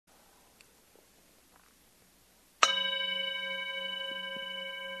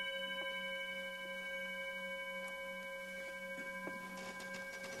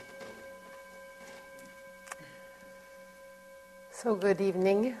So good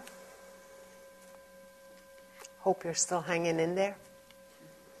evening. Hope you're still hanging in there.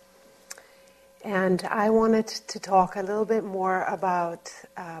 And I wanted to talk a little bit more about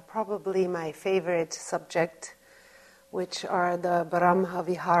probably my favorite subject, which are the Brahma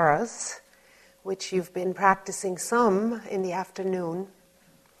Viharas, which you've been practicing some in the afternoon.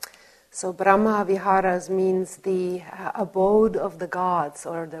 So Brahma Viharas means the abode of the gods,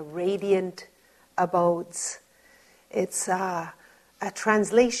 or the radiant abodes. It's a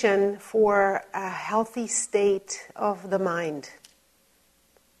translation for a healthy state of the mind.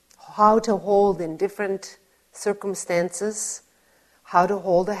 How to hold in different circumstances, how to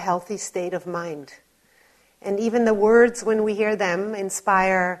hold a healthy state of mind. And even the words, when we hear them,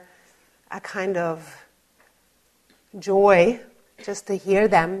 inspire a kind of joy just to hear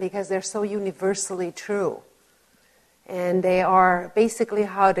them, because they're so universally true. And they are basically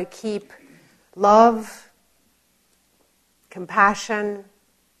how to keep love, compassion,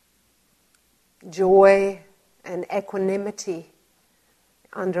 joy, and equanimity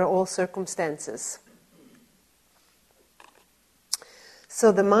under all circumstances.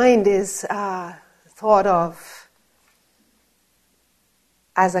 So the mind is thought of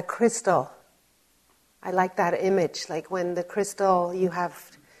as a crystal. I like that image, like when the crystal, you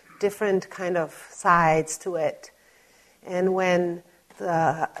have different kind of sides to it. And when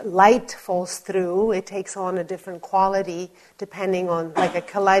the light falls through, it takes on a different quality depending on, like a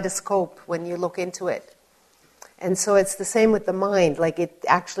kaleidoscope when you look into it. And so it's the same with the mind, like it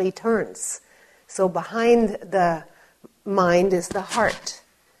actually turns. So behind the mind is the heart.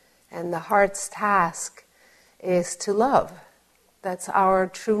 And the heart's task is to love. That's our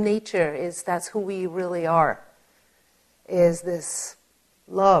true nature, that's who we really are, is this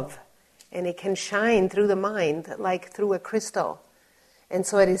love. And it can shine through the mind like through a crystal. And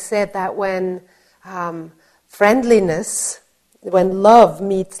so it is said that when friendliness, when love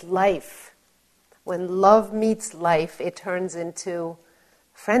meets life, it turns into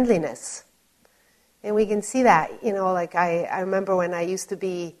friendliness. And we can see that, like I remember when I used to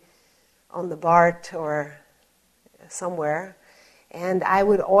be on the BART or somewhere, and I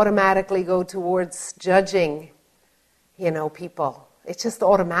would automatically go towards judging, people. It's just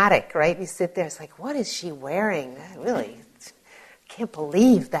automatic, right? You sit there, it's like, what is she wearing? I really can't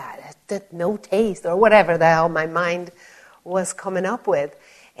believe that. No taste, or whatever the hell my mind was coming up with.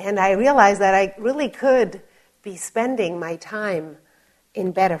 And I realized that I really could be spending my time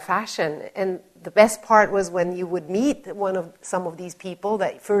in better fashion. And the best part was when you would meet some of these people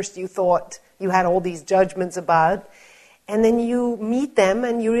that first you thought you had all these judgments about, and then you meet them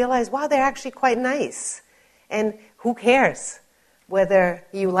and you realize, wow, they're actually quite nice. And who cares whether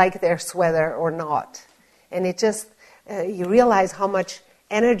you like their sweater or not? And it just, you realize how much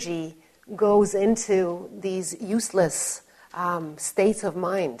energy goes into these useless states of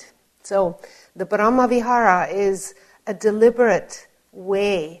mind. So the Brahma Vihara is a deliberate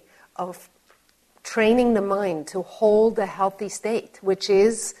way of training the mind to hold a healthy state, which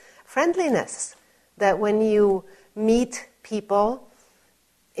is friendliness. That when you meet people,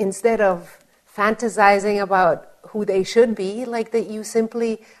 instead of fantasizing about who they should be, like that you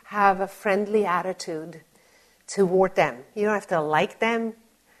simply have a friendly attitude toward them. You don't have to like them.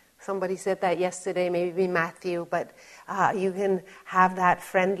 Somebody said that yesterday, maybe Matthew, but you can have that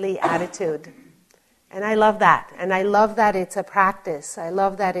friendly attitude. And I love that. And I love that it's a practice. I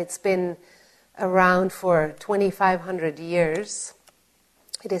love that it's been around for 2,500 years.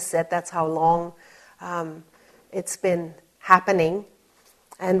 It is said that's how long it's been happening.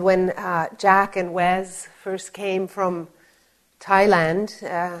 And when Jack and Wes first came from Thailand,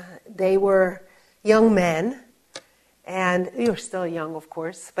 they were young men. And you're still young, of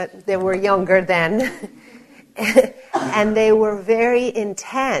course, but they were younger then. And they were very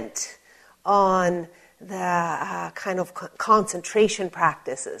intent on the kind of concentration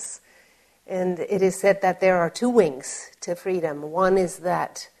practices. And it is said that there are two wings to freedom. One is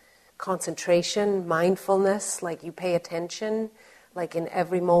that concentration, mindfulness, like you pay attention, like in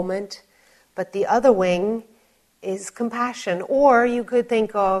every moment. But the other wing is compassion. Or you could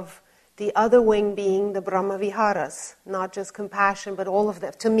think of the other wing being the Brahma Viharas, not just compassion, but all of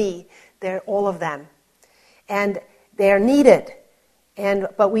them. To me, they're all of them. And they're needed.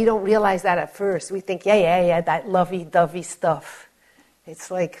 But we don't realize that at first. We think, yeah, that lovey-dovey stuff. It's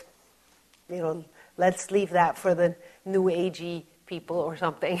like, let's leave that for the new agey people or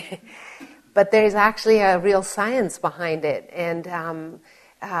something. But there's actually a real science behind it. And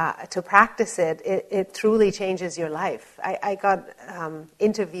to practice it truly changes your life. I got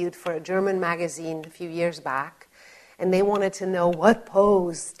interviewed for a German magazine a few years back, and they wanted to know what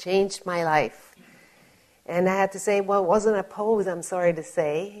pose changed my life. And I had to say, well, it wasn't a pose, I'm sorry to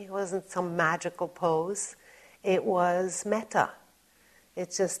say. It wasn't some magical pose. It was metta.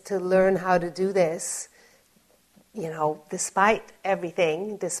 It's just to learn how to do this, despite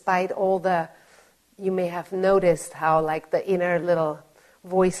everything, despite all the, you may have noticed how like the inner little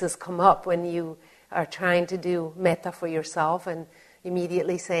voices come up when you are trying to do metta for yourself and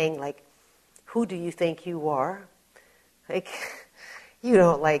immediately saying like, who do you think you are? Like, you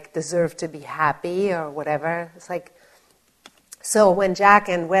don't like deserve to be happy or whatever. It's like, so when Jack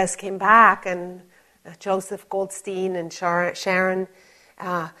and Wes came back and Joseph Goldstein and Sharon,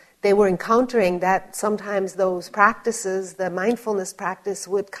 they were encountering that sometimes those practices, the mindfulness practice,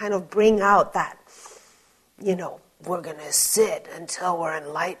 would kind of bring out that, we're going to sit until we're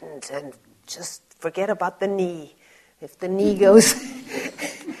enlightened and just forget about the knee. If the knee goes,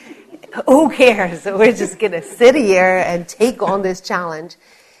 who cares? So we're just going to sit here and take on this challenge.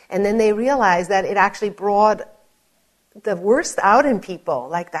 And then they realized that it actually brought the worst out in people,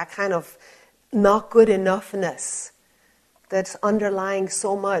 like that kind of not good enoughness that's underlying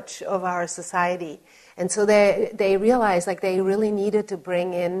so much of our society. And so they realized like they really needed to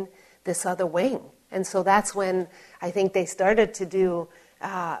bring in this other wing. And so that's when I think they started to do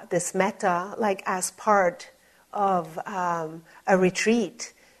this metta like as part of a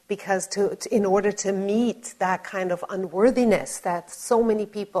retreat, because in order to meet that kind of unworthiness that so many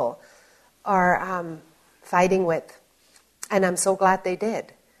people are fighting with. And I'm so glad they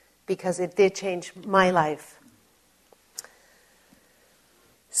did, because it did change my life.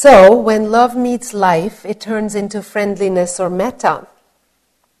 So, when love meets life, it turns into friendliness or metta.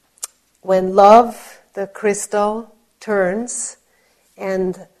 When love, the crystal, turns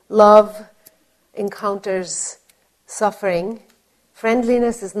and love encounters suffering,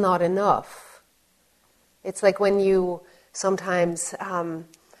 friendliness is not enough. It's like when you sometimes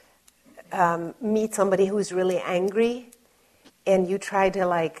meet somebody who's really angry and you try to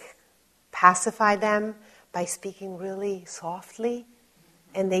like pacify them by speaking really softly,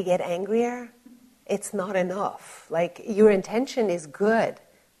 and they get angrier. It's not enough. Like, your intention is good,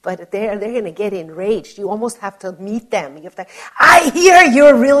 but they're going to get enraged. You almost have to meet them. You have to, I hear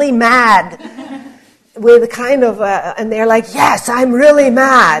you're really mad. With a kind of and they're like, yes, I'm really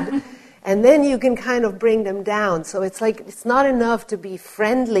mad. And then you can kind of bring them down. So it's like, it's not enough to be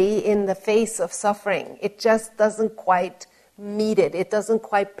friendly in the face of suffering. It just doesn't quite meet it. It doesn't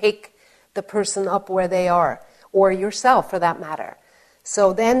quite pick the person up where they are, or yourself for that matter.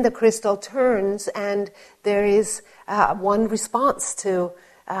 So then the crystal turns, and there is one response to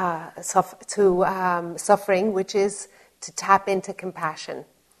suffering, which is to tap into compassion.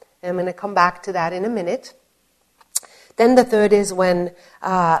 And I'm going to come back to that in a minute. Then the third is when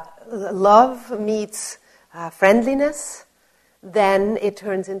love meets friendliness, then it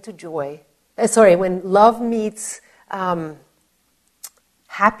turns into joy. When love meets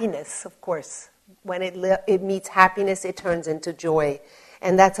happiness, of course. When it meets happiness, it turns into joy.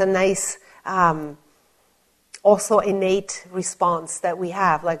 And that's a nice, also innate response that we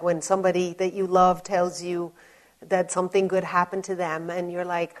have. Like when somebody that you love tells you that something good happened to them, and you're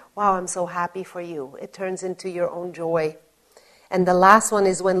like, wow, I'm so happy for you. It turns into your own joy. And the last one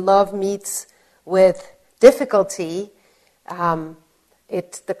is when love meets with difficulty,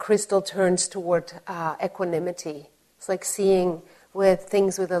 the crystal turns toward equanimity. It's like seeing with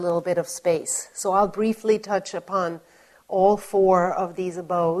things with a little bit of space. So I'll briefly touch upon all four of these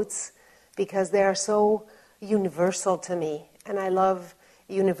abodes because they are so universal to me, and I love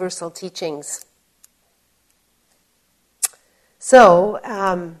universal teachings. So,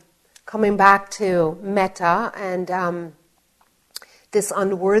 coming back to metta and this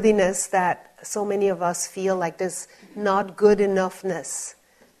unworthiness that so many of us feel, like this not good enoughness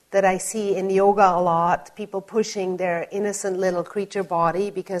that I see in yoga a lot, people pushing their innocent little creature body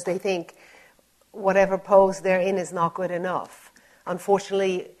because they think whatever pose they're in is not good enough.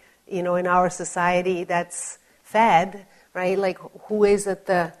 Unfortunately, in our society that's fed, right? Like, who is at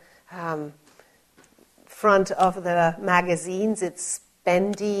the front of the magazines? It's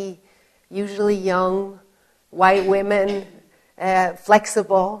bendy, usually young, white women,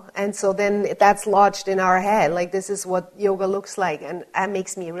 flexible, and so then that's lodged in our head, like this is what yoga looks like, and that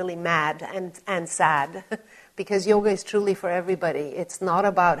makes me really mad and sad because yoga is truly for everybody. It's not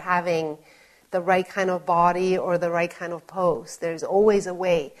about having the right kind of body or the right kind of pose. There's always a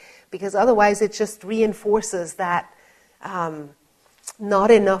way, because otherwise it just reinforces that not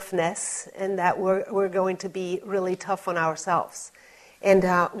enoughness, and that we're going to be really tough on ourselves. And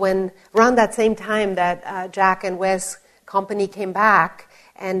when around that same time that Jack and Wes company came back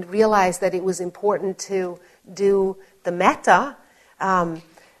and realized that it was important to do the metta,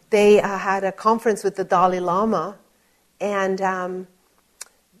 they had a conference with the Dalai Lama, and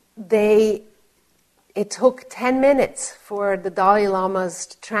it took 10 minutes for the Dalai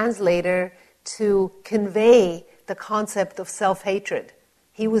Lama's translator to convey the concept of self-hatred.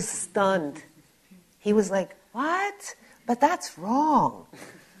 He was stunned. He was like, what? But that's wrong.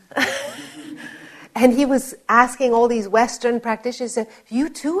 And he was asking all these Western practitioners, you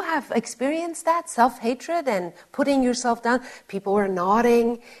too have experienced that, self-hatred and putting yourself down? People were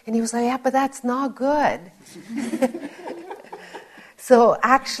nodding, and he was like, yeah, but that's not good. So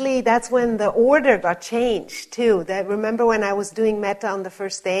actually, that's when the order got changed too. Remember when I was doing metta on the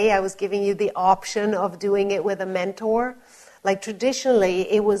first day, I was giving you the option of doing it with a mentor? Like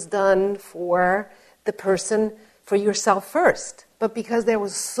traditionally, it was done for the person, for yourself first. But because there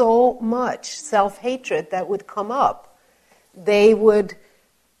was so much self-hatred that would come up, they would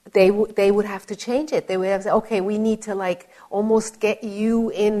have to change it. They would have to say, okay, we need to like almost get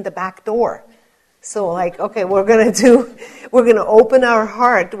you in the back door. So like, okay, we're gonna open our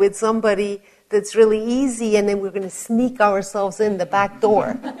heart with somebody that's really easy, and then we're gonna sneak ourselves in the back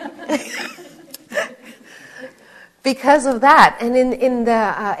door. Because of that, and in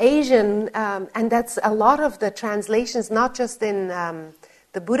the Asian, and that's a lot of the translations, not just in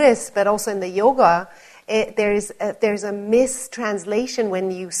the Buddhist, but also in the yoga, there's a mistranslation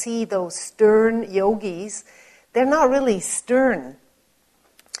when you see those stern yogis. They're not really stern.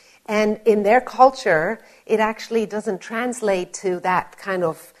 And in their culture, it actually doesn't translate to that kind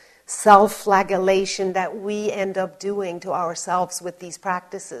of self-flagellation that we end up doing to ourselves with these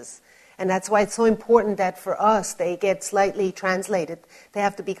practices. And that's why it's so important that for us, they get slightly translated. They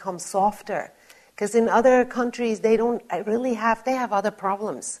have to become softer. Because in other countries, they have other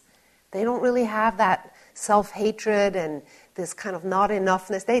problems. They don't really have that self-hatred and this kind of not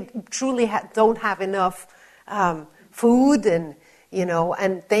enoughness. They truly don't have enough food and,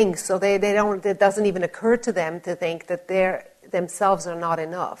 and things. So they don't, it doesn't even occur to them to think that they themselves are not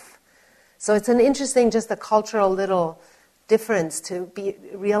enough. So it's an interesting, just a cultural little difference to be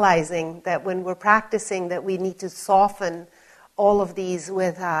realizing that when we're practicing that we need to soften all of these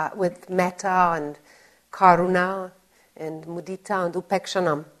with metta and karuna and mudita and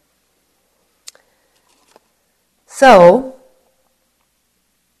upekshanam. So,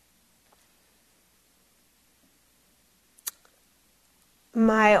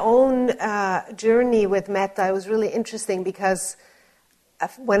 my own journey with metta was really interesting because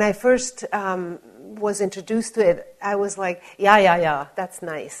when I first was introduced to it, I was like, yeah, that's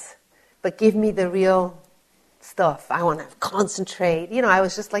nice. But give me the real stuff. I want to concentrate. I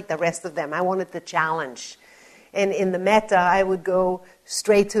was just like the rest of them. I wanted the challenge. And in the metta, I would go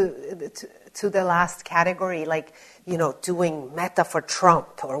straight to the last category, like, doing metta for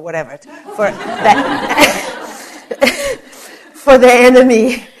Trump or whatever, for that, for the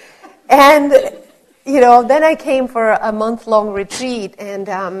enemy. And then I came for a month-long retreat, and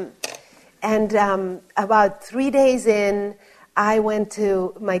about 3 days in, I went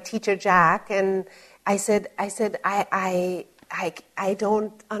to my teacher Jack, and I said, I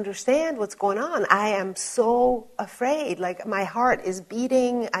don't understand what's going on. I am so afraid. Like my heart is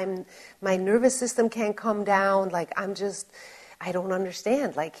beating. My nervous system can't come down. Like I don't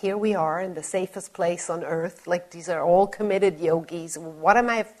understand. Like here we are in the safest place on earth. Like these are all committed yogis. What am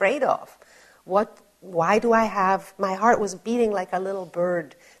I afraid of? Why do I have, my heart was beating like a little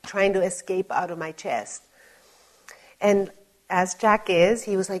bird trying to escape out of my chest. And as Jack is,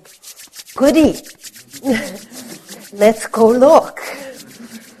 he was like, goody, let's go look.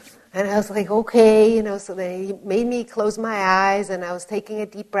 And I was like, okay, so they made me close my eyes, and I was taking a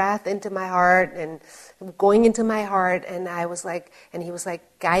deep breath into my heart and going into my heart, and I was like, and he was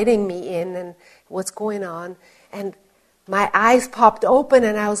like guiding me in, and what's going on. And my eyes popped open,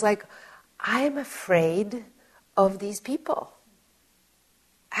 and I was like, I'm afraid of these people.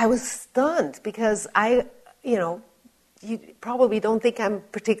 I was stunned because you probably don't think I'm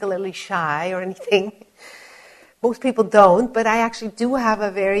particularly shy or anything. Most people don't, but I actually do have a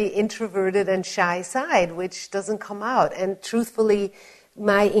very introverted and shy side, which doesn't come out. And truthfully,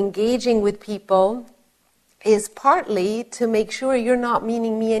 my engaging with people is partly to make sure you're not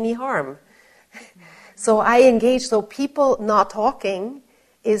meaning me any harm. So I engage, so people not talking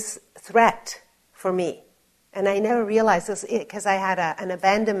is threat for me. And I never realized this because I had an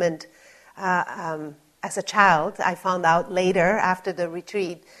abandonment as a child. I found out later after the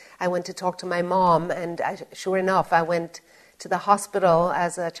retreat. I went to talk to my mom, and sure enough, I went to the hospital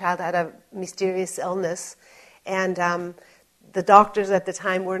as a child. I had a mysterious illness, and the doctors at the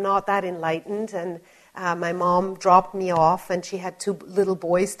time were not that enlightened, and my mom dropped me off, and she had 2 little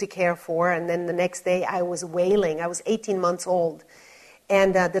boys to care for, and then the next day I was wailing. I was 18 months old.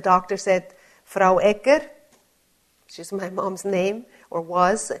 And the doctor said, Frau Ecker, which is my mom's name, or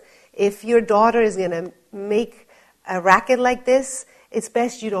was, if your daughter is going to make a racket like this, it's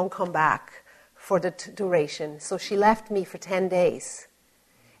best you don't come back for the duration. So she left me for 10 days.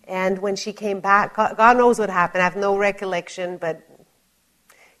 And when she came back, God knows what happened. I have no recollection, but,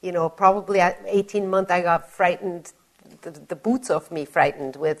 probably at 18 months I got frightened, the boots off me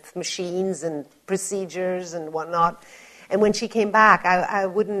frightened with machines and procedures and whatnot. And when she came back, I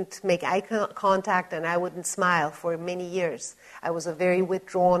wouldn't make eye contact and I wouldn't smile for many years. I was a very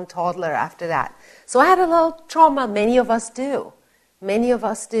withdrawn toddler after that. So I had a little trauma. Many of us do. Many of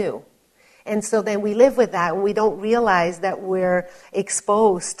us do. And so then we live with that and we don't realize that we're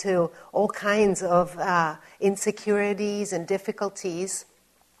exposed to all kinds of insecurities and difficulties.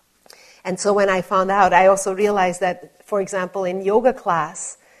 And so when I found out, I also realized that, for example, in yoga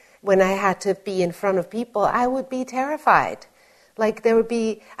class, when I had to be in front of people, I would be terrified. Like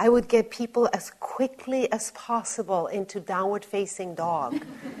I would get people as quickly as possible into downward facing dog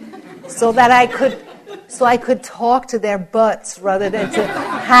so that I could talk to their butts rather than to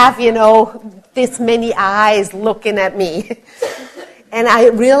have, this many eyes looking at me. And I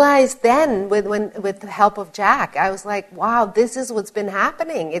realized then with the help of Jack, I was like, wow, this is what's been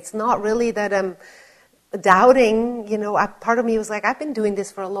happening. It's not really that I'm doubting, part of me was like, I've been doing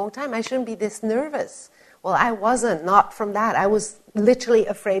this for a long time. I shouldn't be this nervous. Well, I wasn't, not from that. I was literally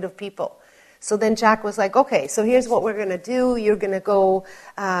afraid of people. So then Jack was like, okay, so here's what we're going to do. You're going to go,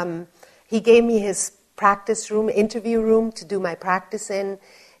 he gave me his practice room, interview room to do my practice in.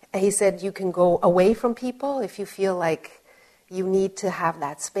 He said, you can go away from people if you feel like you need to have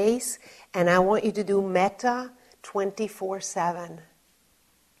that space. And I want you to do metta 24/7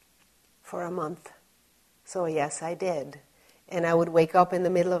 for a month. So yes, I did. And I would wake up in the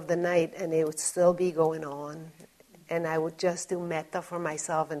middle of the night and it would still be going on. And I would just do metta for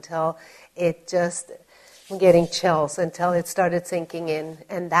myself until I'm getting chills, until it started sinking in.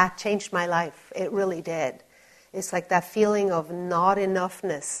 And that changed my life. It really did. It's like that feeling of not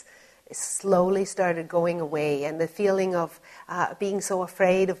enoughness slowly started going away. And the feeling of being so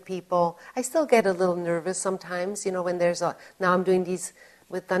afraid of people. I still get a little nervous sometimes, when now I'm doing these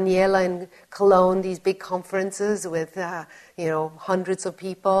with Daniela in Cologne, these big conferences with, hundreds of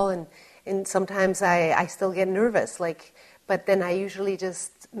people. And sometimes I still get nervous, but then I usually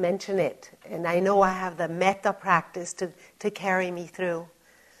just mention it. And I know I have the metta practice to carry me through.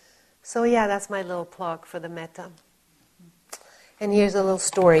 So yeah, that's my little plug for the metta. And here's a little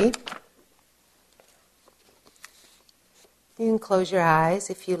story. You can close your eyes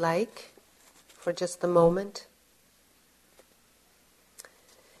if you like for just a moment.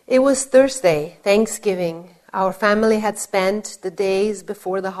 It was Thursday, Thanksgiving. Our family had spent the days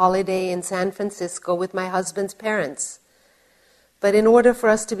before the holiday in San Francisco with my husband's parents. But in order for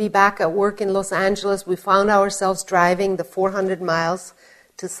us to be back at work in Los Angeles, we found ourselves driving the 400 miles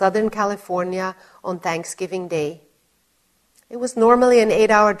to Southern California on Thanksgiving Day. It was normally an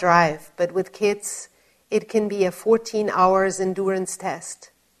 8-hour drive, but with kids, it can be a 14 hours endurance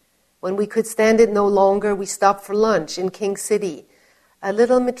test. When we could stand it no longer, we stopped for lunch in King City, a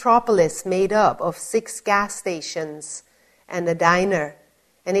little metropolis made up of 6 gas stations and a diner.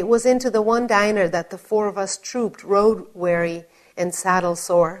 And it was into the one diner that the 4 of us trooped, road-weary and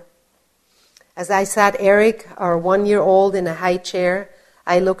saddle-sore. As I sat Eric, our 1-year-old, in a high chair,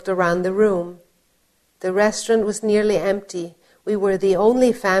 I looked around the room. The restaurant was nearly empty. We were the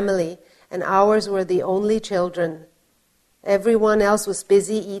only family, and ours were the only children. Everyone else was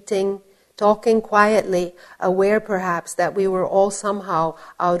busy eating, talking quietly, aware perhaps that we were all somehow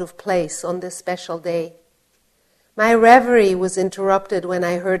out of place on this special day. My reverie was interrupted when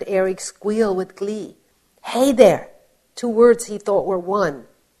I heard Eric squeal with glee. "Hey there!" 2 words he thought were one.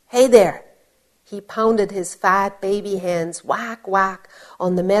 "Hey there!" He pounded his fat baby hands, whack, whack,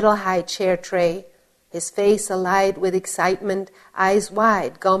 on the metal high chair tray, his face alight with excitement, eyes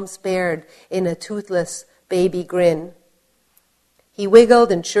wide, gums bared in a toothless baby grin. He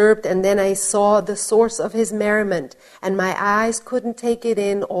wiggled and chirped, and then I saw the source of his merriment, and my eyes couldn't take it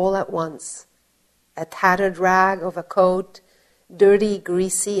in all at once. A tattered rag of a coat, dirty,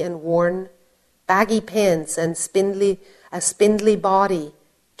 greasy, and worn, baggy pants and a spindly body,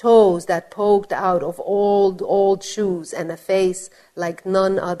 toes that poked out of old shoes, and a face like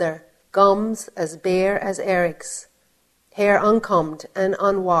none other, gums as bare as Eric's, hair uncombed and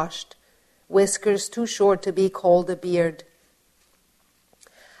unwashed, whiskers too short to be called a beard.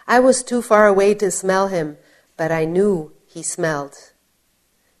 I was too far away to smell him, but I knew he smelled.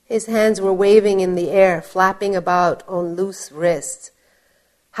 His hands were waving in the air, flapping about on loose wrists.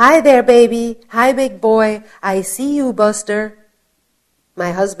 "Hi there, baby. Hi, big boy. I see you, Buster."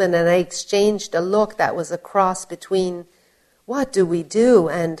 My husband and I exchanged a look that was a cross between, "What do we do?"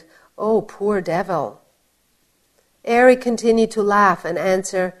 and, "Oh, poor devil." Eric continued to laugh and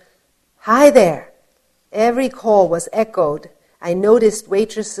answer, "Hi there." Every call was echoed. I noticed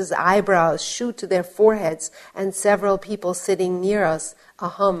waitresses' eyebrows shoot to their foreheads, and several people sitting near us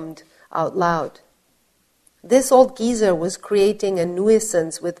hummed out loud. This old geezer was creating a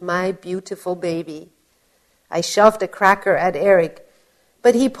nuisance with my beautiful baby. I shoved a cracker at Eric,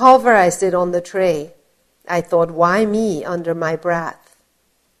 but he pulverized it on the tray. I thought, why me, under my breath?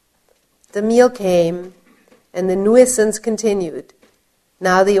 The meal came, and the nuisance continued.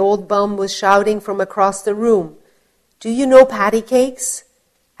 Now the old bum was shouting from across the room, "Do you know patty cakes?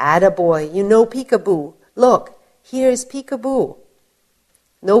 Attaboy, you know peekaboo. Look, here's peekaboo."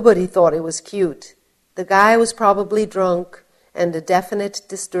 Nobody thought it was cute. The guy was probably drunk and a definite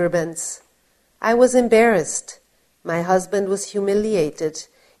disturbance. I was embarrassed. My husband was humiliated.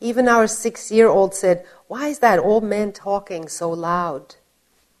 Even our 6-year-old said, "Why is that old man talking so loud?"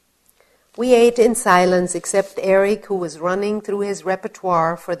 We ate in silence, except Eric, who was running through his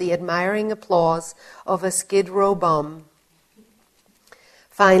repertoire for the admiring applause of a Skid Row bum.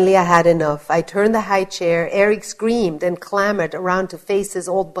 Finally, I had enough. I turned the high chair. Eric screamed and clamored around to face his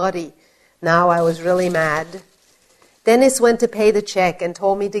old buddy. Now I was really mad. Dennis went to pay the check and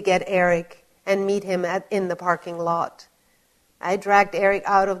told me to get Eric and meet him in the parking lot. I dragged Eric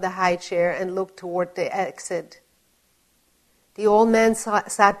out of the high chair and looked toward the exit. The old man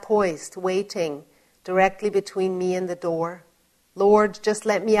sat poised, waiting, directly between me and the door. "Lord, just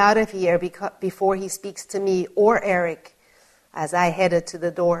let me out of here before he speaks to me or Eric," as I headed to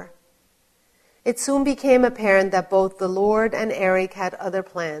the door. It soon became apparent that both the Lord and Eric had other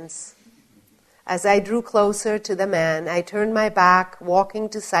plans. As I drew closer to the man, I turned my back, walking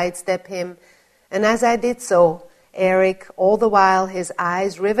to sidestep him, and as I did so, Eric, all the while his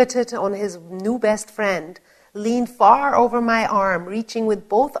eyes riveted on his new best friend, leaned far over my arm, reaching with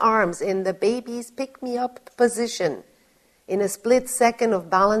both arms in the baby's pick-me-up position. In a split second of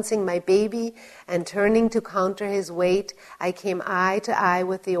balancing my baby and turning to counter his weight, I came eye to eye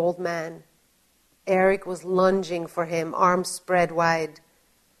with the old man. Eric was lunging for him, arms spread wide.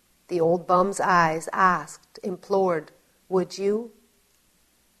 The old bum's eyes asked, implored, Would you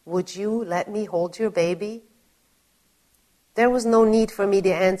let me hold your baby?" There was no need for me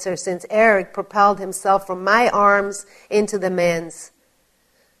to answer, since Eric propelled himself from my arms into the man's.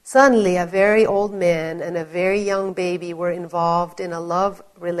 Suddenly, a very old man and a very young baby were involved in a love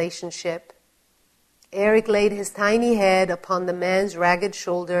relationship. Eric laid his tiny head upon the man's ragged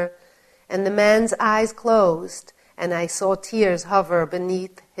shoulder, and the man's eyes closed, and I saw tears hover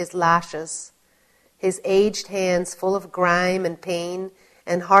beneath his lashes. His aged hands, full of grime and pain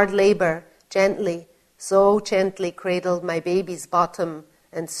and hard labor, so gently cradled my baby's bottom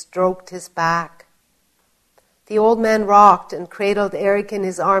and stroked his back. The old man rocked and cradled Eric in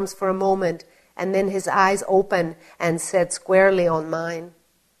his arms for a moment, and then his eyes opened and set squarely on mine.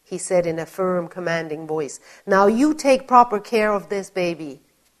 He said in a firm, commanding voice, "Now you take proper care of this baby."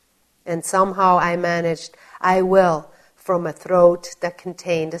 And somehow I managed, "I will," from a throat that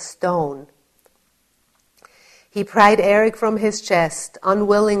contained a stone. He pried Eric from his chest,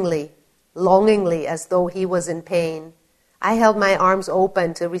 unwillingly, longingly, as though he was in pain. I held my arms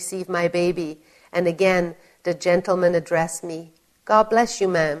open to receive my baby, and again the gentleman addressed me. "God bless you,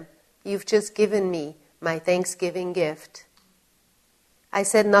 ma'am. You've just given me my Thanksgiving gift." I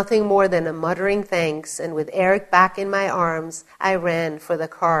said nothing more than a muttering thanks, and with Eric back in my arms, I ran for the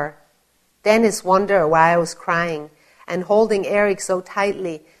car. Dennis wondered why I was crying and holding Eric so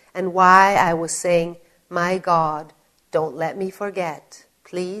tightly, and why I was saying, "My God, don't let me forget.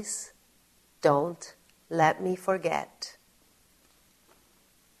 Please, don't let me forget."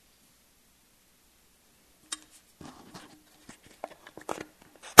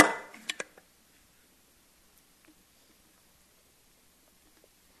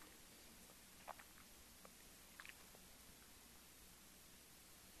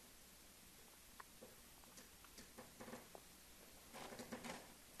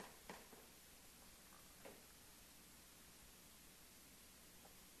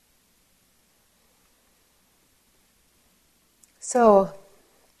 So,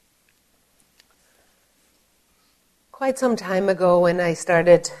 quite some time ago when I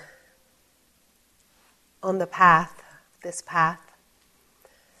started on the path,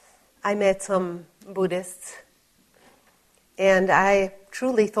 I met some Buddhists, and I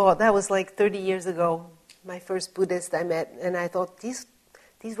truly thought, that was like 30 years ago, my first Buddhist I met, and I thought these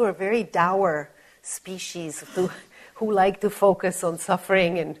were very dour species who like to focus on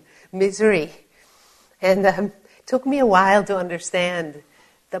suffering and misery. And took me a while to understand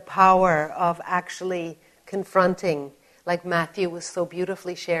the power of actually confronting, like Matthew was so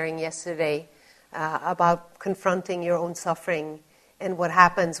beautifully sharing yesterday, about confronting your own suffering and what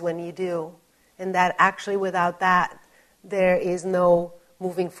happens when you do. And that actually without that, there is no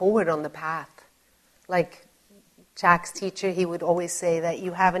moving forward on the path. Like Jack's teacher, he would always say that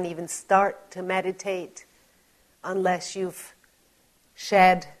you haven't even start to meditate unless you've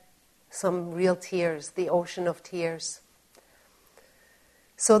shed some real tears, the ocean of tears.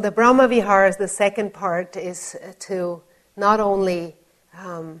 So the Brahma Viharas, the second part, is to not only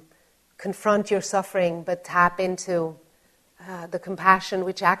confront your suffering, but tap into the compassion,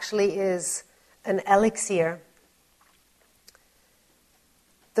 which actually is an elixir.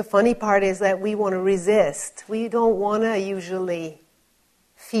 The funny part is that we want to resist. We don't want to usually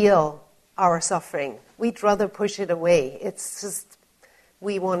feel our suffering. We'd rather push it away. It's just,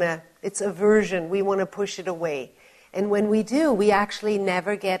 it's aversion. We want to push it away. And when we do, we actually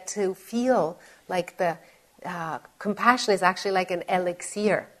never get to feel like the compassion is actually like an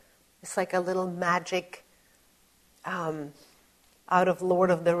elixir. It's like a little magic out of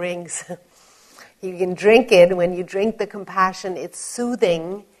Lord of the Rings. You can drink it. When you drink the compassion, it's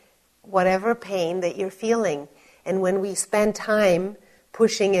soothing whatever pain that you're feeling. And when we spend time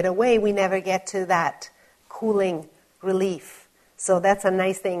pushing it away, we never get to that cooling relief. So that's a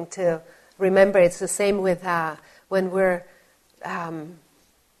nice thing to remember. It's the same with when we're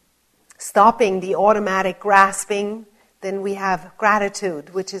stopping the automatic grasping, then we have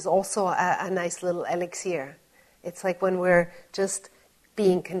gratitude, which is also a nice little elixir. It's like when we're just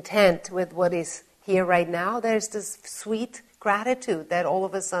being content with what is here right now, there's this sweet gratitude that all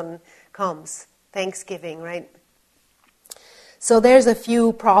of a sudden comes. Thanksgiving, right? So there's a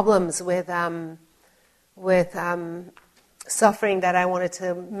few problems with suffering that I wanted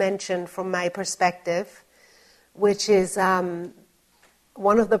to mention from my perspective, which is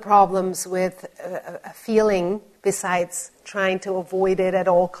one of the problems with a feeling, besides trying to avoid it at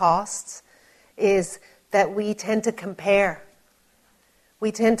all costs, is that we tend to compare.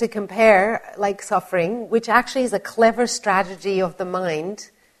 We tend to compare, like suffering, which actually is a clever strategy of the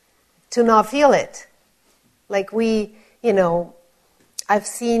mind to not feel it. Like I've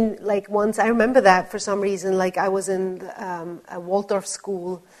seen, like once, I remember that for some reason, like I was in a Waldorf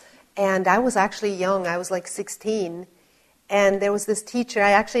school, and I was actually young, I was like 16, and there was this teacher,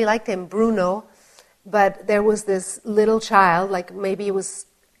 I actually liked him, Bruno, but there was this little child, like maybe it was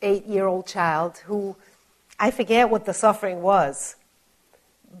 8-year-old child, who, I forget what the suffering was,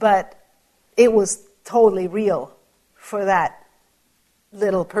 but it was totally real for that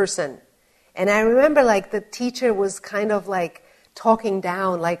little person. And I remember like the teacher was kind of like talking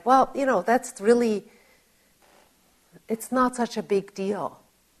down, like, well, that's really, it's not such a big deal.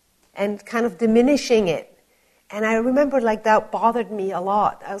 And kind of diminishing it. And I remember like that bothered me a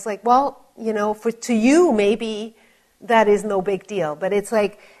lot. I was like, well, to you maybe that is no big deal. But it's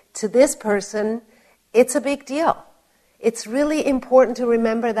like, to this person, it's a big deal. It's really important to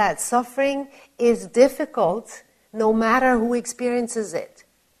remember that suffering is difficult no matter who experiences it.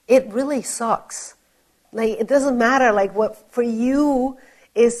 It really sucks. Like, it doesn't matter, like what for you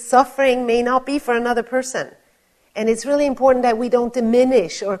is suffering may not be for another person. And it's really important that we don't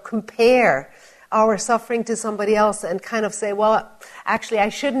diminish or compare our suffering to somebody else and kind of say, well, actually I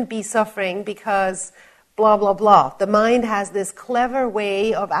shouldn't be suffering because blah, blah, blah. The mind has this clever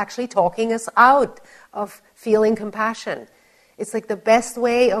way of actually talking us out of feeling compassion. It's like the best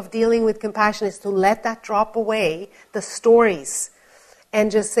way of dealing with compassion is to let that drop away, the stories,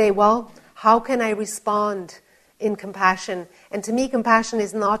 and just say, well, how can I respond in compassion? And to me, compassion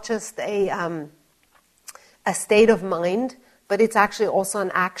is not just a state of mind, but it's actually also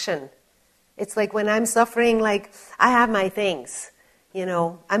an action. It's like when I'm suffering, like I have my things,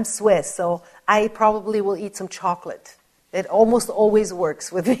 I'm Swiss, so I probably will eat some chocolate. It almost always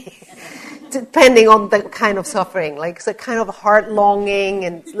works with me, depending on the kind of suffering. Like it's a kind of heart longing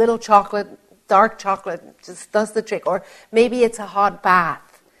and little chocolate, dark chocolate just does the trick. Or maybe it's a hot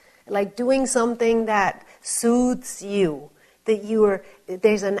bath, like doing something that soothes you, that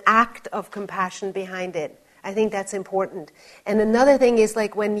there's an act of compassion behind it. I think that's important. And another thing is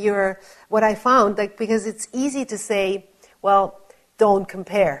like what I found, like because it's easy to say, well, don't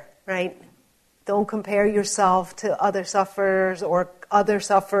compare, right? Don't compare yourself to other sufferers or other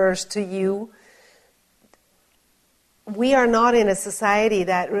sufferers to you. We are not in a society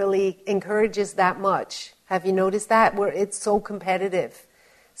that really encourages that much. Have you noticed that? Where it's so competitive.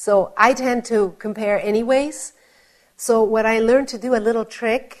 So I tend to compare anyways. So what I learned to do, a little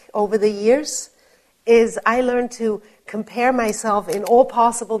trick over the years, is I learned to compare myself in all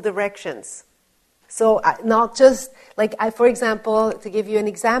possible directions. So not just, like, for example, to give you an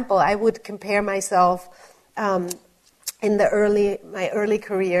example, I would compare myself in my early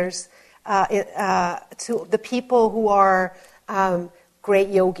careers to the people who are great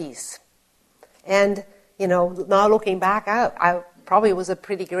yogis. And, now looking back, I probably was a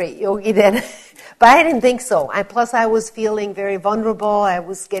pretty great yogi then, but I didn't think so. Plus I was feeling very vulnerable. I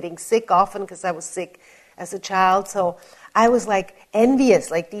was getting sick often because I was sick as a child. So I was like envious,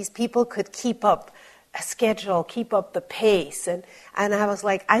 like these people could keep up a schedule, keep up the pace. And I was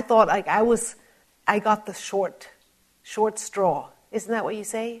like, I thought like I got the short straw. Isn't that what you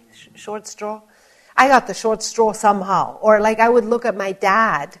say? Short straw? I got the short straw somehow. Or like I would look at my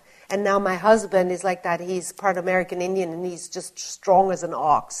dad, and now my husband is like that. He's part American Indian, and he's just strong as an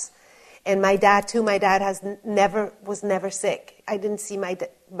ox. And my dad too. My dad was never sick. I didn't see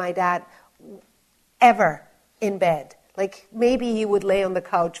my dad ever in bed. Like maybe he would lay on the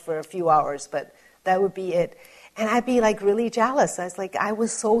couch for a few hours, but that would be it. And I'd be like really jealous. I was like, I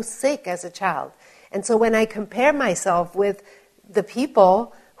was so sick as a child. And so when I compare myself with the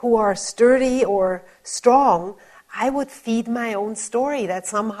people who are sturdy or strong, I would feed my own story that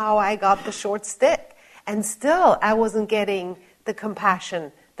somehow I got the short stick. And still I wasn't getting the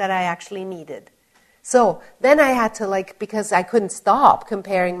compassion that I actually needed. So then I had to because I couldn't stop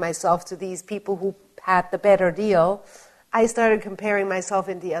comparing myself to these people who had the better deal, I started comparing myself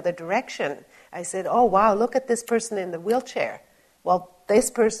in the other direction. I said, oh wow, look at this person in the wheelchair. Well, this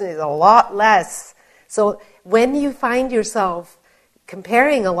person is a lot less. So when you find yourself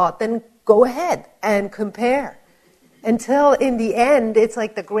comparing a lot, then go ahead and compare. Until in the end, it's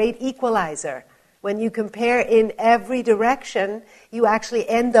like the great equalizer. When you compare in every direction, you actually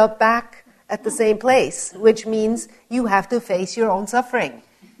end up back at the same place, which means you have to face your own suffering.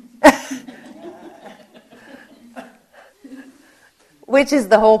 Which is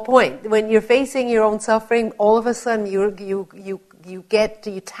the whole point. When you're facing your own suffering, all of a sudden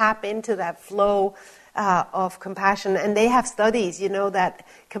you tap into that flow of compassion. And they have studies, that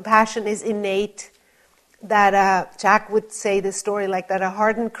compassion is innate. That Jack would say this story like that a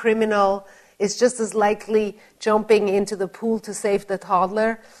hardened criminal is just as likely jumping into the pool to save the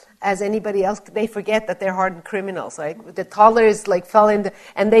toddler as anybody else. They forget that they're hardened criminals. Like the toddler is fell in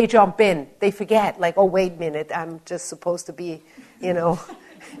and they jump in. They forget oh wait a minute, I'm just supposed to be,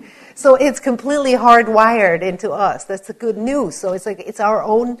 So it's completely hardwired into us. That's the good news. So it's our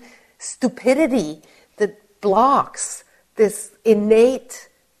own stupidity that blocks this innate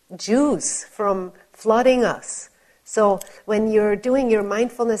juice from flooding us. So when you're doing your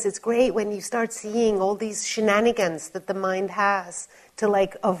mindfulness, it's great when you start seeing all these shenanigans that the mind has to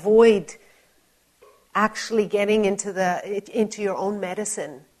avoid actually getting into your own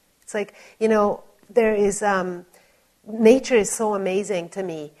medicine. It's there is nature is so amazing to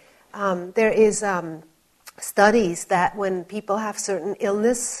me. There is studies that when people have certain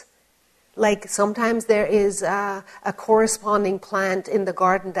illness, sometimes there is a corresponding plant in the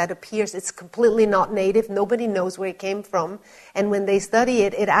garden that appears. It's completely not native. Nobody knows where it came from. And when they study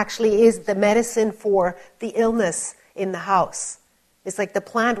it, it actually is the medicine for the illness in the house. It's like the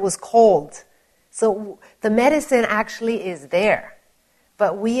plant was cold. So the medicine actually is there.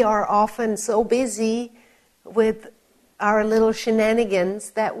 But we are often so busy with our little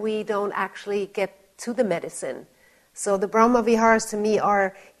shenanigans that we don't actually get to the medicine. So the Brahma Viharas to me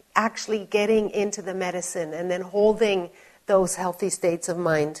are actually getting into the medicine and then holding those healthy states of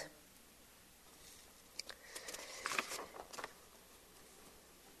mind.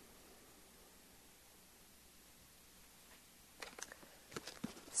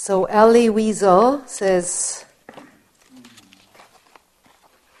 So Ellie Weasel says,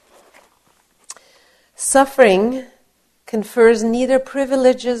 suffering confers neither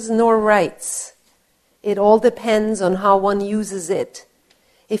privileges nor rights. It all depends on how one uses it.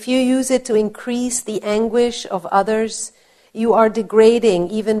 If you use it to increase the anguish of others, you are degrading,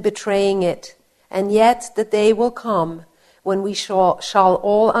 even betraying it. And yet the day will come when we shall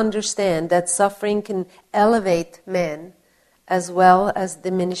all understand that suffering can elevate man as well as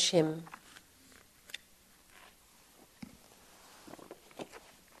diminish him.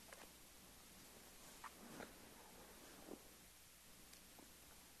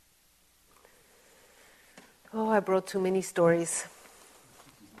 Oh, I brought too many stories.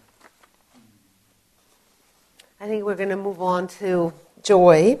 I think we're going to move on to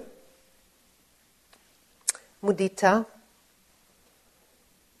joy. Mudita.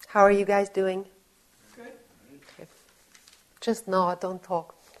 How are you guys doing? Good. Okay. Just nod, don't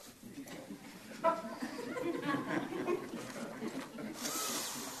talk.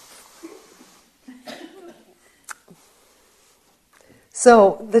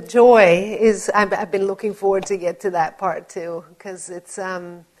 So the joy is, I've been looking forward to get to that part too, because it's,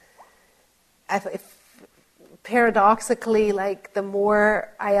 paradoxically, like the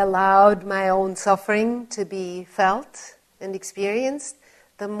more I allowed my own suffering to be felt and experienced,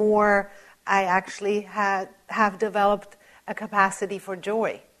 the more I actually have developed a capacity for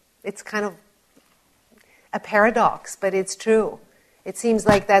joy. It's kind of a paradox, but it's true. It seems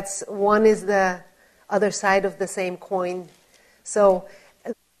like that's one is the other side of the same coin. So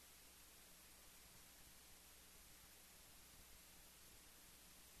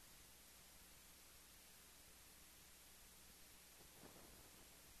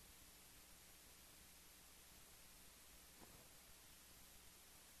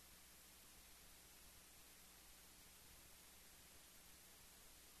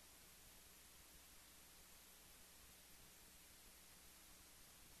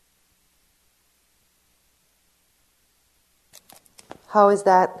how is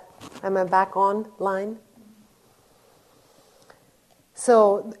that? Am I back online?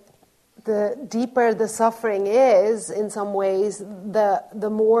 So the deeper the suffering is, in some ways, the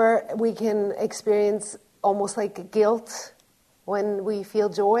more we can experience almost like guilt when we feel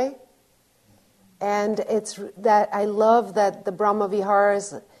joy. And it's that I love that the Brahma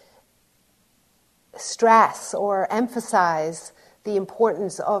Viharas stress or emphasize the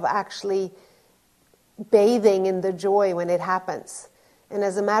importance of actually bathing in the joy when it happens. And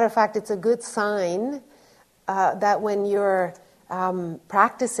as a matter of fact, it's a good sign that when you're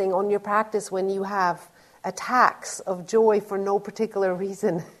practicing, on your practice, when you have attacks of joy for no particular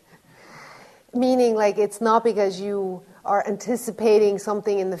reason, meaning like it's not because you are anticipating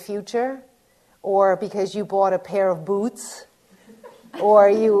something in the future, or because you bought a pair of boots, or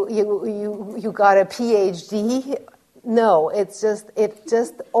you got a PhD. No, it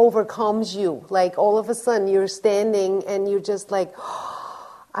just overcomes you. Like all of a sudden you're standing and you're just like,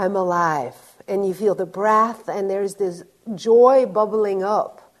 I'm alive. And you feel the breath and there's this joy bubbling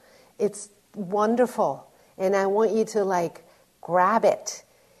up. It's wonderful. And I want you to like grab it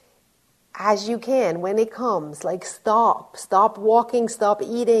as you can when it comes. Like stop walking, stop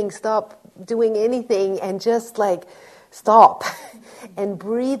eating, stop doing anything, and just like stop and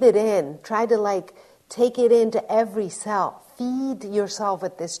breathe it in. Try to like take it into every cell. Feed yourself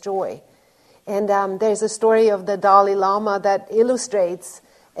with this joy. And there's a story of the Dalai Lama that illustrates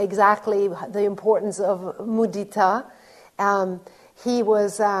exactly the importance of mudita. He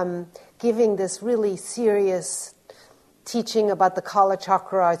was giving this really serious teaching about the Kala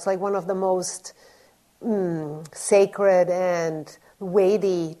Chakra. It's like one of the most sacred and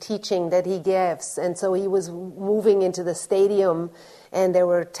weighty teaching that he gives. And so he was moving into the stadium, and there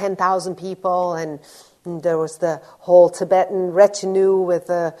were 10,000 people, and there was the whole Tibetan retinue with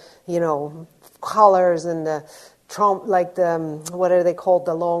the, collars and the trump, like the, what are they called?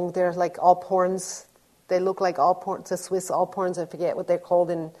 The long, they're like alphorns. They look like alphorns, the Swiss alphorns, I forget what they're called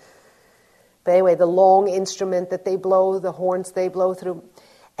but anyway, the long instrument that they blow, the horns they blow through.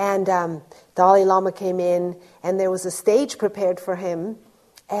 And Dalai Lama came in, and there was a stage prepared for him,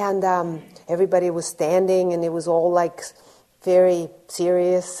 and everybody was standing, and it was all like very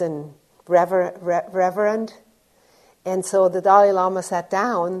serious and reverent. And so the Dalai Lama sat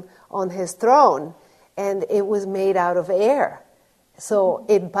down on his throne, and it was made out of air. So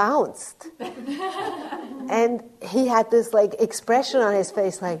it bounced. And he had this like expression on his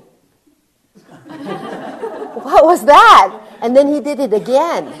face like, what was that? And then he did it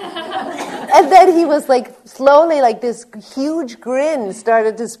again. And then he was like, slowly, like this huge grin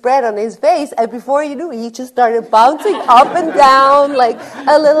started to spread on his face. And before you knew it, he just started bouncing up and down like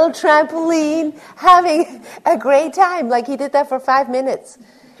a little trampoline, having a great time. Like he did that for 5 minutes.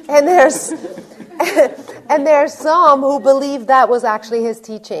 And there's some who believe that was actually his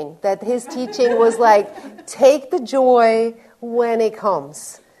teaching. That his teaching was like, take the joy when it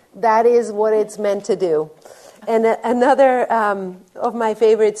comes. That is what it's meant to do. And another of my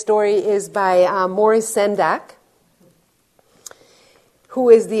favorite story is by Maurice Sendak, who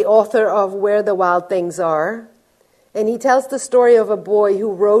is the author of Where the Wild Things Are. And he tells the story of a boy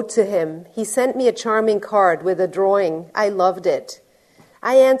who wrote to him. He sent me a charming card with a drawing. I loved it.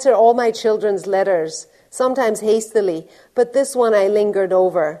 I answer all my children's letters, sometimes hastily, but this one I lingered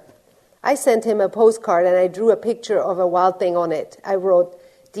over. I sent him a postcard and I drew a picture of a wild thing on it. I wrote,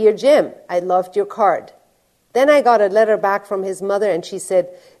 Dear Jim, I loved your card. Then I got a letter back from his mother and she said,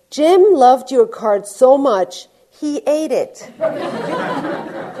 Jim loved your card so much, he ate it.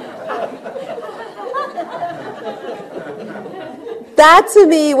 That to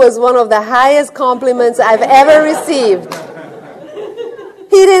me was one of the highest compliments I've ever received.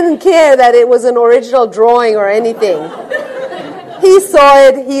 He didn't care that it was an original drawing or anything. He saw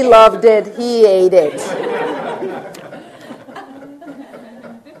it, he loved it, he ate it.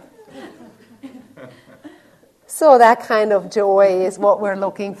 So that kind of joy is what we're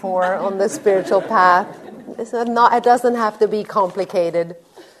looking for on the spiritual path. It doesn't have to be complicated.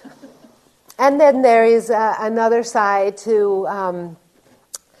 And then there is another side to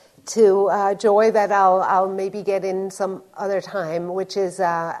joy that I'll maybe get in some other time, which is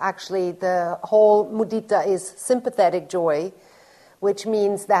actually the whole mudita is sympathetic joy, which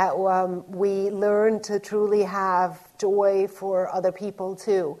means that we learn to truly have joy for other people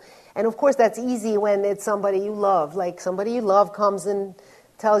too. And of course that's easy when it's somebody you love. Like somebody you love comes and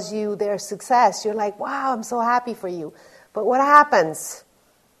tells you their success. You're like, wow, I'm so happy for you. But what happens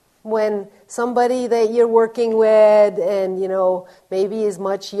when somebody that you're working with and, maybe is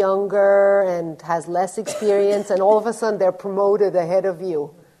much younger and has less experience and all of a sudden they're promoted ahead of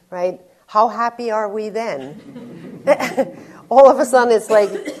you, right? How happy are we then? All of a sudden it's like,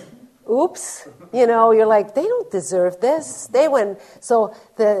 oops, you're like, they don't deserve this. They went. So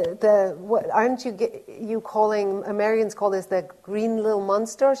what aren't you calling, Americans call this the green little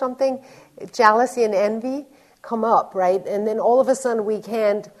monster or something? Jealousy and envy come up, right? And then all of a sudden we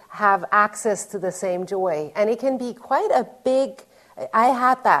can't have access to the same joy. And it can be quite a big, I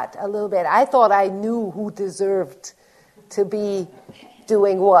had that a little bit. I thought I knew who deserved to be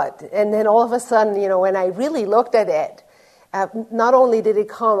doing what. And then all of a sudden, when I really looked at it, not only did it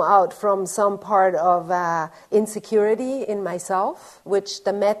come out from some part of insecurity in myself, which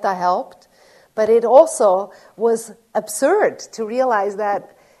the metta helped, but it also was absurd to realize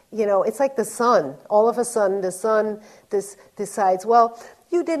that, it's like the sun. All of a sudden, the sun decides, well,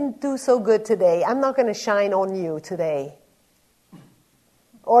 you didn't do so good today. I'm not going to shine on you today.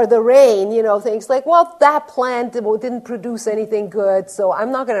 Or the rain, things like, well, that plant didn't produce anything good, so I'm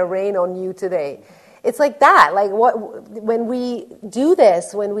not going to rain on you today. It's like that. Like when we do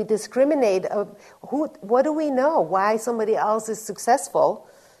this, when we discriminate, what do we know? Why somebody else is successful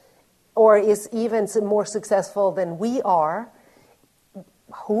or is even more successful than we are?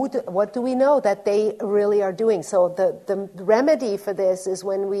 What do we know that they really are doing? So the remedy for this is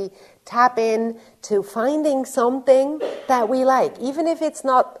when we tap in to finding something that we like, even if it's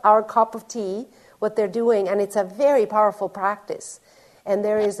not our cup of tea, what they're doing, and it's a very powerful practice. And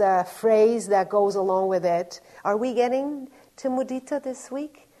there is a phrase that goes along with it. Are we getting to mudita this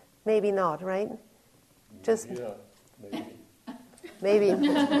week? Maybe not, right? Just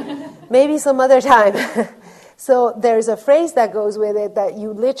maybe some other time. So there's a phrase that goes with it that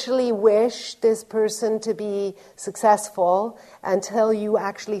you literally wish this person to be successful until you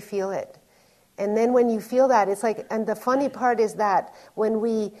actually feel it. And then when you feel that, it's like, and the funny part is that when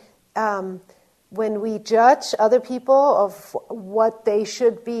we judge other people of what they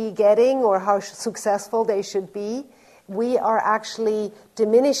should be getting or how successful they should be, we are actually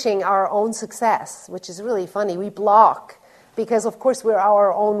diminishing our own success, which is really funny. We block, because of course we're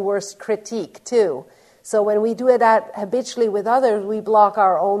our own worst critique too. So when we do that habitually with others, we block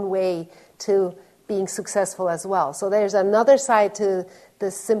our own way to being successful as well. So there's another side to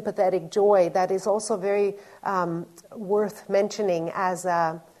this sympathetic joy that is also very worth mentioning as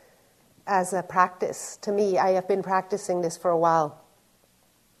a practice. To me, I have been practicing this for a while.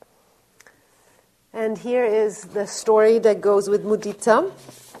 And here is the story that goes with mudita.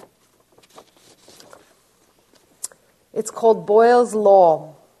 It's called Boyle's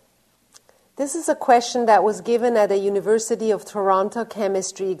Law. This is a question that was given at a University of Toronto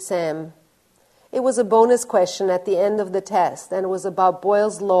chemistry exam. It was a bonus question at the end of the test, and it was about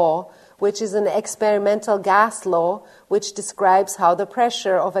Boyle's Law, which is an experimental gas law which describes how the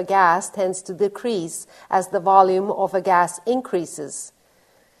pressure of a gas tends to decrease as the volume of a gas increases.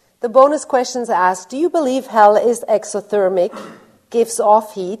 The bonus questions ask, do you believe hell is exothermic, gives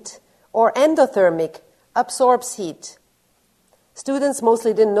off heat, or endothermic, absorbs heat? Students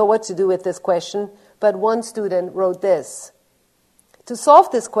mostly didn't know what to do with this question, but one student wrote this. To solve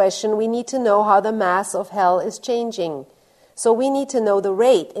this question, we need to know how the mass of hell is changing. So we need to know the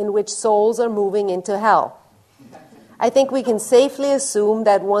rate in which souls are moving into hell. I think we can safely assume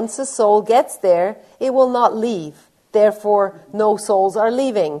that once a soul gets there, it will not leave. Therefore, no souls are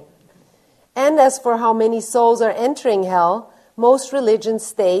leaving. And as for how many souls are entering hell, most religions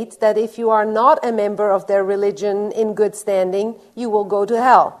state that if you are not a member of their religion in good standing, you will go to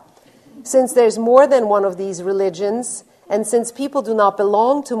hell. Since there's more than one of these religions, and since people do not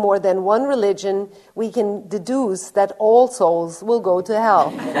belong to more than one religion, we can deduce that all souls will go to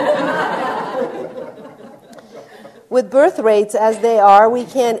hell. With birth rates as they are, we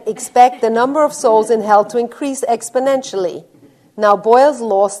can expect the number of souls in hell to increase exponentially. Now, Boyle's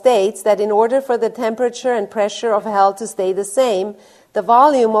law states that in order for the temperature and pressure of hell to stay the same, the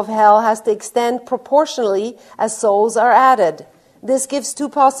volume of hell has to extend proportionally as souls are added. This gives two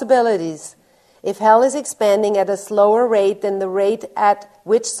possibilities. If hell is expanding at a slower rate than the rate at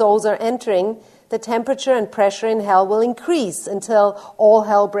which souls are entering, the temperature and pressure in hell will increase until all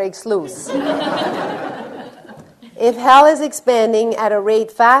hell breaks loose. If hell is expanding at a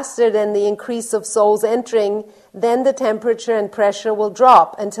rate faster than the increase of souls entering, then the temperature and pressure will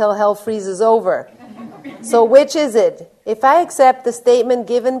drop until hell freezes over. So which is it? If I accept the statement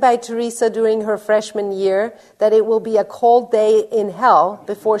given by Teresa during her freshman year that it will be a cold day in hell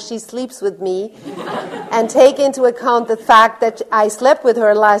before she sleeps with me, and take into account the fact that I slept with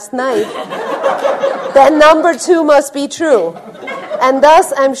her last night, then number 2 must be true. And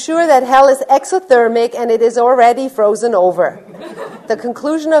thus, I'm sure that hell is exothermic and it is already frozen over. The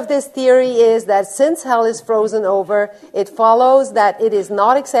conclusion of this theory is that since hell is frozen over, it follows that it is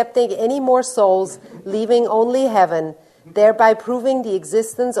not accepting any more souls, leaving only heaven, thereby proving the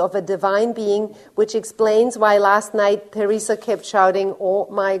existence of a divine being, which explains why last night Teresa kept shouting, "Oh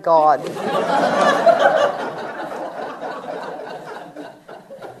my God."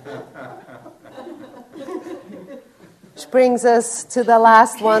 Which brings us to the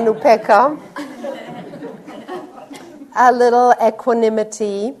last one, Upekkha. A little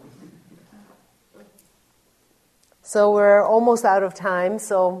equanimity. So we're almost out of time,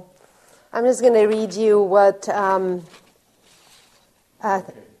 so I'm just going to read you what...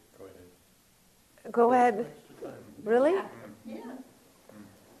 Go ahead. Really? Yeah.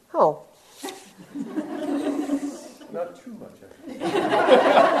 Oh. Not too much.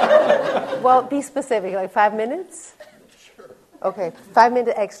 Well, be specific, like 5 minutes? Sure. Okay, 5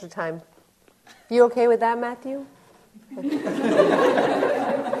 minute extra time. You okay with that, Matthew?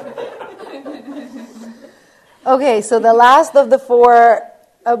 Okay, so the last of the 4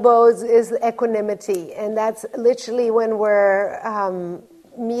 abodes is equanimity, and that's literally when we're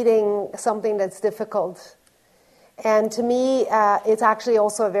meeting something that's difficult. And to me, it's actually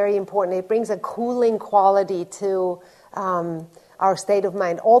also very important. It brings a cooling quality to our state of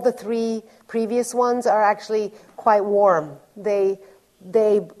mind. All the 3 previous ones are actually quite warm. They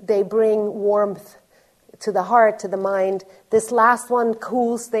bring warmth to the heart, to the mind. This last one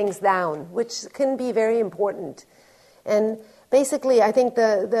cools things down, which can be very important. And basically, I think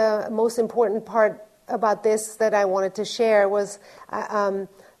the most important part about this that I wanted to share was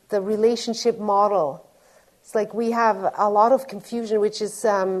the relationship model. It's like we have a lot of confusion, which is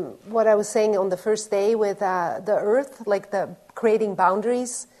what I was saying on the first day with the earth, like the creating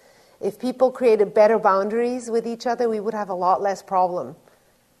boundaries. If people created better boundaries with each other, we would have a lot less problem.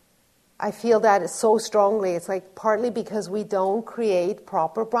 I feel that so strongly. It's like partly because we don't create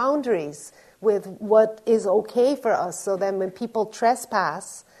proper boundaries with what is okay for us. So then when people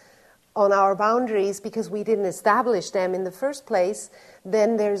trespass on our boundaries because we didn't establish them in the first place,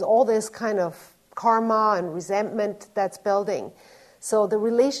 then there's all this kind of karma and resentment that's building. So the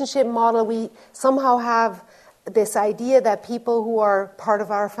relationship model, we somehow have this idea that people who are part of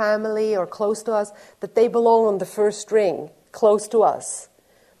our family or close to us, that they belong on the first ring, close to us.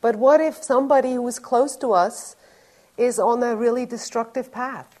 But what if somebody who is close to us is on a really destructive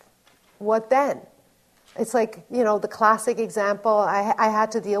path? What then? It's like, the classic example, I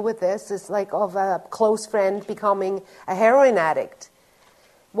had to deal with this, is like of a close friend becoming a heroin addict.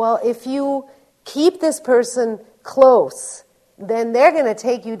 Well, if you keep this person close, then they're going to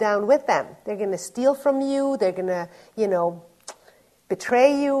take you down with them. They're going to steal from you. They're going to,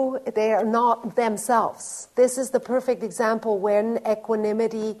 betray you. They are not themselves. This is the perfect example when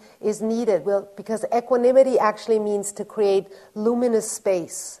equanimity is needed. Well, because equanimity actually means to create luminous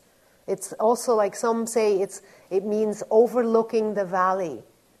space. It's also like some say it means overlooking the valley.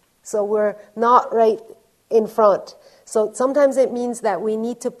 So we're not right in front. So sometimes it means that we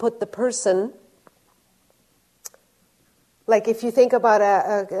need to put the person, like if you think about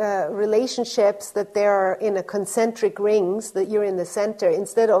relationships, that they're in a concentric rings, that you're in the center.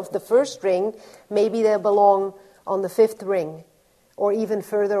 Instead of the first ring, maybe they belong on the 5th ring or even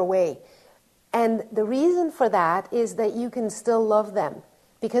further away. And the reason for that is that you can still love them.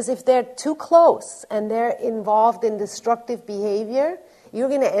 Because if they're too close and they're involved in destructive behavior, you're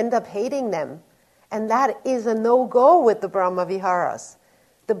going to end up hating them. And that is a no-go with the Brahma Viharas.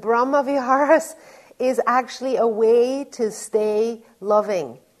 The Brahma Viharas is actually a way to stay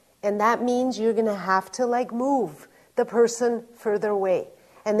loving. And that means you're going to have to move the person further away.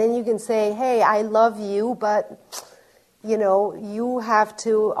 And then you can say, hey, I love you, but you have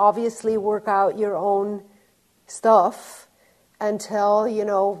to obviously work out your own stuff. until,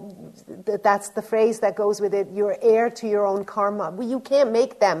 that's the phrase that goes with it, you're heir to your own karma. You can't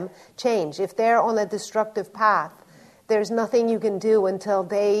make them change. If they're on a destructive path, there's nothing you can do until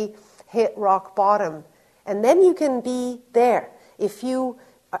they hit rock bottom. And then you can be there. If you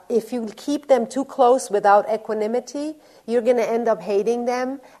keep them too close without equanimity, you're going to end up hating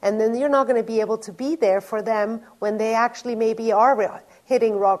them, and then you're not going to be able to be there for them when they actually maybe are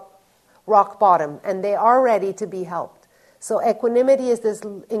hitting rock bottom, and they are ready to be helped. So equanimity is this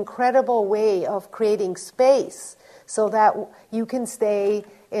incredible way of creating space so that you can stay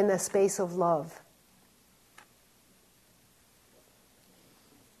in a space of love.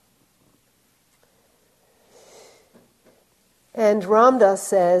 And Ramdas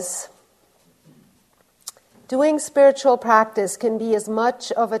says, doing spiritual practice can be as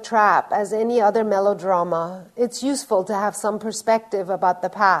much of a trap as any other melodrama. It's useful to have some perspective about the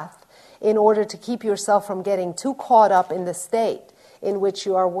path in order to keep yourself from getting too caught up in the state in which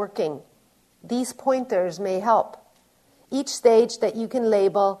you are working. These pointers may help. Each stage that you can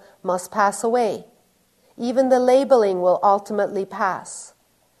label must pass away. Even the labeling will ultimately pass.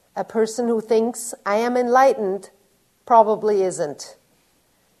 A person who thinks, I am enlightened, probably isn't.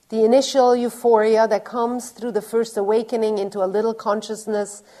 The initial euphoria that comes through the first awakening into a little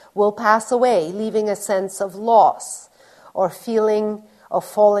consciousness will pass away, leaving a sense of loss or feeling of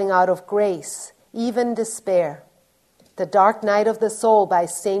falling out of grace, even despair. The Dark Night of the Soul by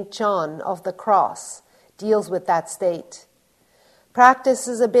St. John of the Cross deals with that state. Practice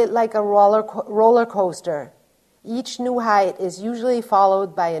is a bit like a roller coaster. Each new height is usually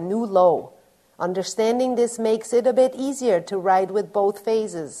followed by a new low. Understanding this makes it a bit easier to ride with both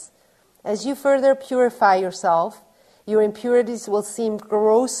phases. As you further purify yourself, your impurities will seem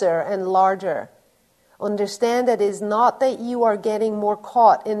grosser and larger. Understand that it is not that you are getting more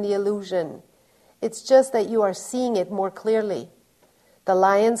caught in the illusion. It's just that you are seeing it more clearly. The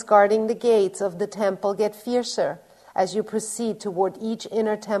lions guarding the gates of the temple get fiercer as you proceed toward each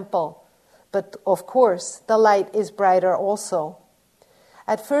inner temple. But of course, the light is brighter also.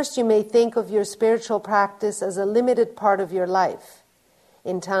 At first, you may think of your spiritual practice as a limited part of your life.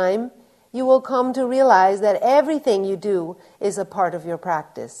 In time, you will come to realize that everything you do is a part of your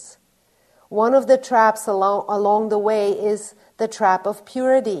practice. One of the traps along the way is the trap of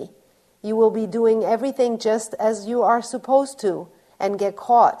purity. You will be doing everything just as you are supposed to and get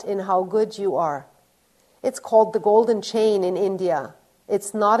caught in how good you are. It's called the golden chain in India.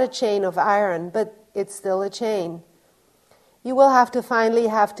 It's not a chain of iron, but it's still a chain. You will finally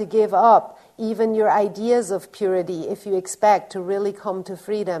have to give up even your ideas of purity if you expect to really come to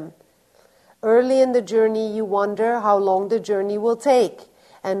freedom. Early in the journey, you wonder how long the journey will take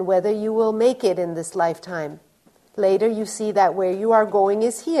and whether you will make it in this lifetime. Later, you see that where you are going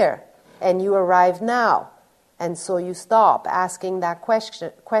is here, and you arrive now, and so you stop asking that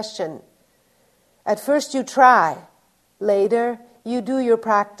question. At first, you try. Later, you do your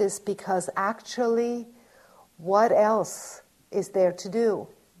practice because actually, what else is there to do?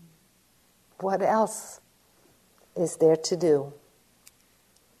 What else is there to do?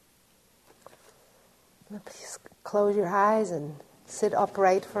 Please close your eyes and sit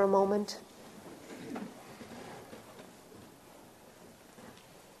upright for a moment.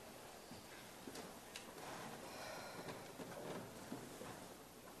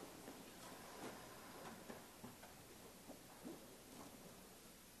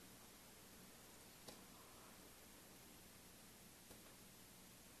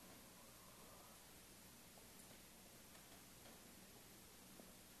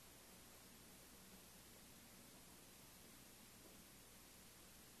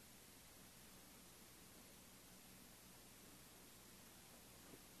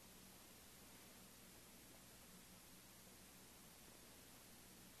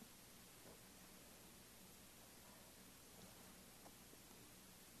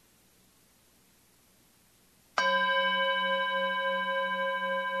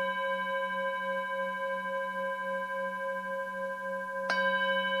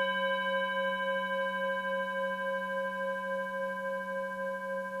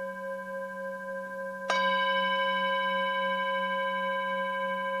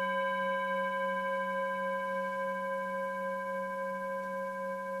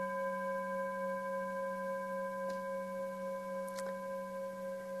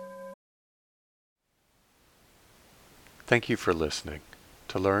 Thank you for listening.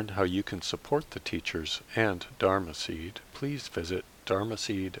 To learn how you can support the teachers and Dharma Seed, please visit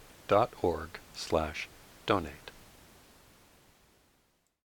dharmaseed.org/donate.